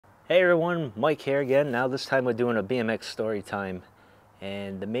Hey everyone, Mike here again. Now this time we're doing a BMX story time.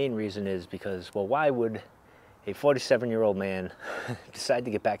 And the main reason is because, well, why would a 47-year-old man decide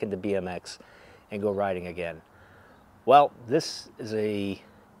to get back into BMX and go riding again? Well, this is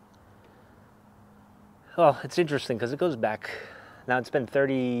it's interesting because it goes back, now it's been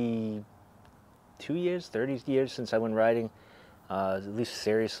 30 years since I went riding, at least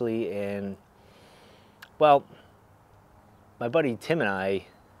seriously. And, well, my buddy Tim and I,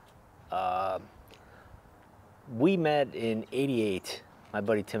 we met in '88. My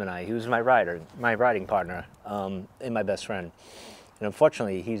buddy Tim and I. He was my riding partner, and my best friend. And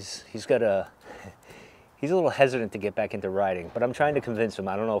unfortunately, he's a little hesitant to get back into riding. But I'm trying to convince him.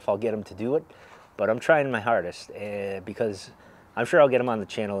 I don't know if I'll get him to do it, but I'm trying my hardest because I'm sure I'll get him on the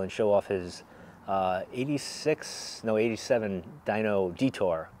channel and show off his '87 dyno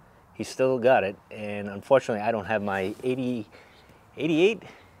Detour. He's still got it, and unfortunately, I don't have my '88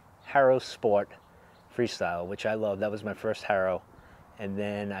 Harrow Sport Freestyle, which I love. That was my first Harrow. And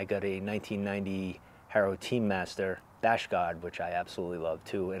then I got a 1990 Harrow Team Master Bash Guard, which I absolutely love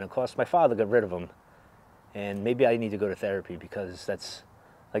too. And of course, my father got rid of them. And maybe I need to go to therapy because that's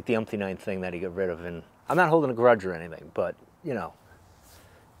like the umpty-ninth thing that he got rid of. And I'm not holding a grudge or anything, but you know,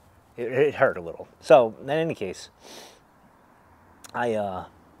 it hurt a little. So in any case,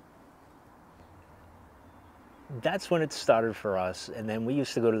 that's when it started for us. And then we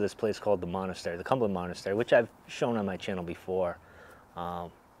used to go to this place called the Monastery, the Cumberland Monastery, which I've shown on my channel before.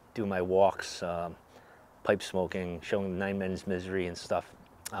 Do my walks, pipe smoking, showing Nine Men's Misery and stuff.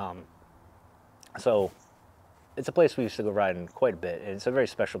 So it's a place we used to go riding quite a bit. And it's a very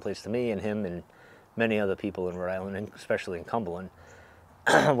special place to me and him and many other people in Rhode Island, and especially in Cumberland,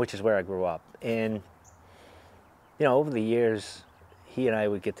 which is where I grew up. And, you know, over the years, he and I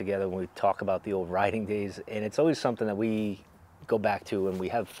would get together and we'd talk about the old riding days, and it's always something that we go back to and we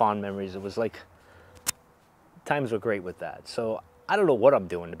have fond memories. It was like, times were great with that. So I don't know what I'm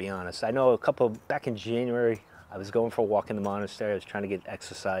doing, to be honest. I know back in January, I was going for a walk in the monastery. I was trying to get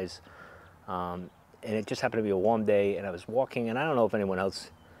exercise, and it just happened to be a warm day, and I was walking, and I don't know if anyone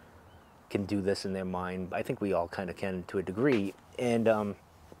else can do this in their mind. I think we all kind of can to a degree, and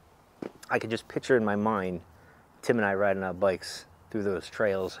I could just picture in my mind Tim and I riding our bikes through those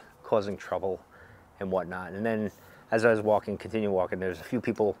trails, causing trouble and whatnot. And then as I was continue walking, there's a few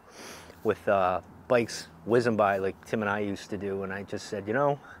people with bikes whizzing by like Tim and I used to do. And I just said, you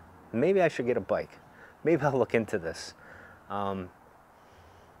know, maybe I should get a bike. Maybe I'll look into this. And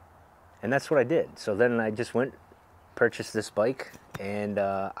that's what I did. So then I just purchased this bike, and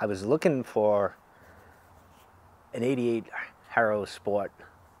I was looking for an '88 Harrow Sport,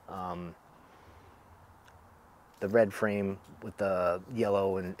 the red frame with the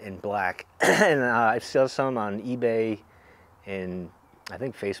yellow and black. And I saw some on eBay and I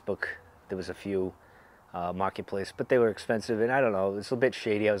think Facebook. There was a few marketplace, but they were expensive, and I don't know, it's a bit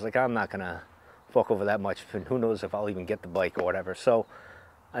shady. I was like, I'm not gonna fork over that much, and who knows if I'll even get the bike or whatever. So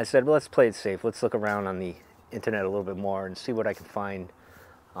I said, well, let's play it safe. Let's look around on the internet a little bit more and see what I can find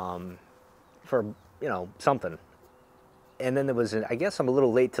for, you know, something. And then there was, I guess I'm a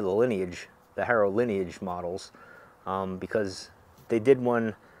little late to the lineage, the Harrow lineage models, because they did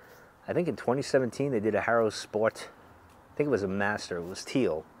one, I think in 2017, they did a Harrow Sport. I think it was a Master. It was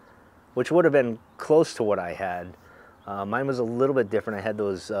teal, which would have been close to what I had. Mine was a little bit different. I had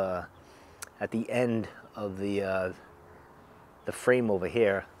those at the end of the frame over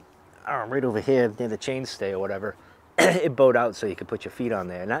here, right over here near the chainstay or whatever. It bowed out so you could put your feet on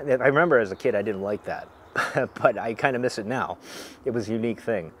there. And I remember as a kid I didn't like that, but I kind of miss it now. It was a unique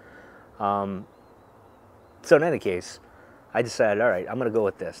thing. So in any case, I decided, all right, I'm going to go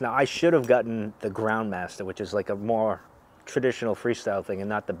with this. Now, I should have gotten the Groundmaster, which is like a more traditional freestyle thing and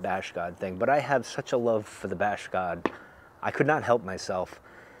not the Bash God thing. But I have such a love for the Bash God, I could not help myself.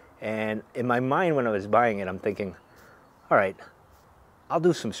 And in my mind when I was buying it, I'm thinking, all right, I'll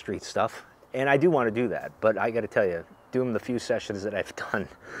do some street stuff. And I do want to do that. But I got to tell you, doing the few sessions that I've done,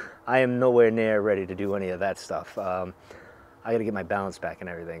 I am nowhere near ready to do any of that stuff. I got to get my balance back and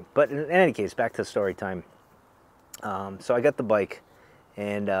everything. But in any case, back to story time. So I got the bike,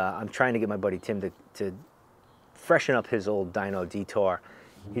 and I'm trying to get my buddy Tim to freshen up his old dyno Detour.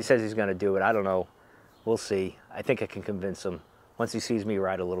 He says he's going to do it. I don't know. We'll see. I think I can convince him once he sees me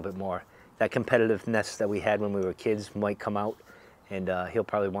ride a little bit more. That competitiveness that we had when we were kids might come out, and he'll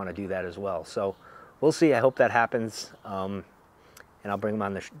probably want to do that as well. So we'll see. I hope that happens, and I'll bring him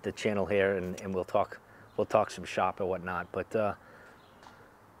on the channel here, and we'll talk some shop or whatnot. But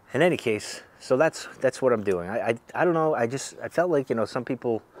in any case, so that's what I'm doing. I don't know. I felt like, you know, some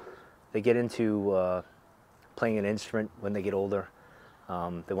people, they get into playing an instrument when they get older.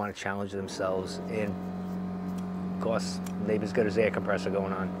 They want to challenge themselves, and of course, neighbor's got his air compressor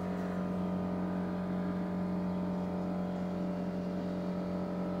going on.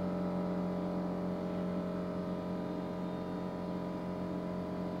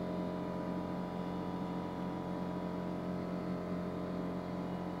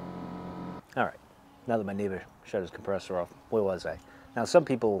 All right, now that my neighbor shut his compressor off, where was I? Now, some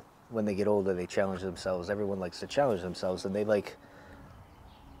people, when they get older, they challenge themselves. Everyone likes to challenge themselves, and they like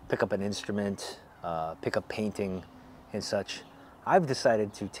pick up an instrument, pick up painting and such. I've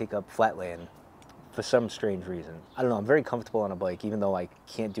decided to take up flatland for some strange reason. I don't know, I'm very comfortable on a bike, even though I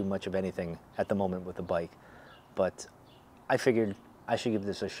can't do much of anything at the moment with the bike. But I figured I should give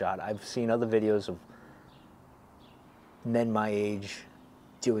this a shot. I've seen other videos of men my age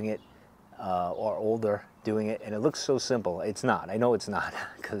doing it, or older doing it, and it looks so simple. It's not. I know it's not,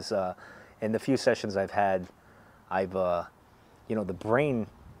 because in the few sessions I've had, I've, you know, the brain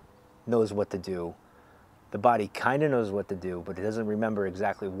knows what to do. The body kind of knows what to do, but it doesn't remember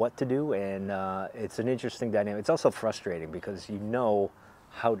exactly what to do, and it's an interesting dynamic. It's also frustrating because you know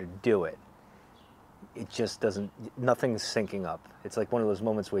how to do it. It just doesn't, nothing's syncing up. It's like one of those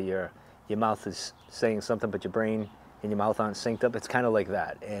moments where your mouth is saying something, but your brain and your mouth aren't synced up. It's kind of like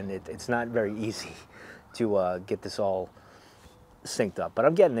that, and it's not very easy to get this all synced up. But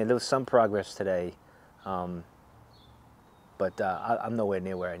I'm getting there. There was some progress today, but I'm nowhere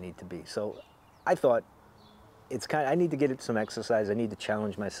near where I need to be. So I thought I need to get some exercise. I need to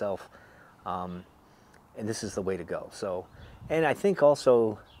challenge myself, and this is the way to go. So, and I think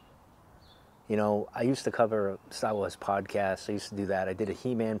also, you know, I used to cover Star Wars podcasts. I used to do that. I did a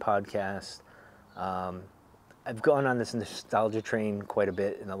He-Man podcast. I've gone on this nostalgia train quite a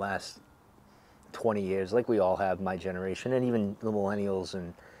bit in the last 20 years, like we all have, my generation, and even the millennials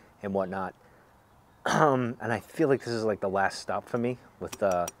and whatnot. And I feel like this is like the last stop for me with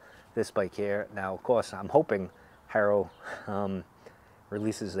this bike here. Now, of course, I'm hoping Harrow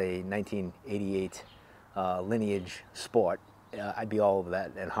releases a 1988 Lineage Sport. I'd be all over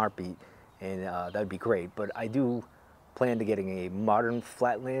that in a heartbeat, and that'd be great. But I do plan to getting a modern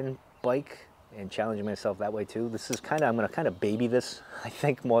flatland bike and challenging myself that way too. This is I'm going to kind of baby this, I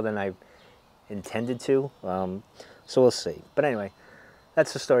think, more than I intended to. So we'll see. But anyway,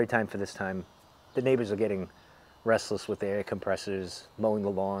 that's the story time for this time. The neighbors are getting restless with their air compressors, mowing the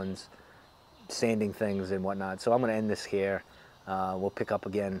lawns, sanding things and whatnot. So I'm going to end this here. We'll pick up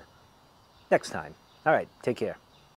again next time. All right, take care.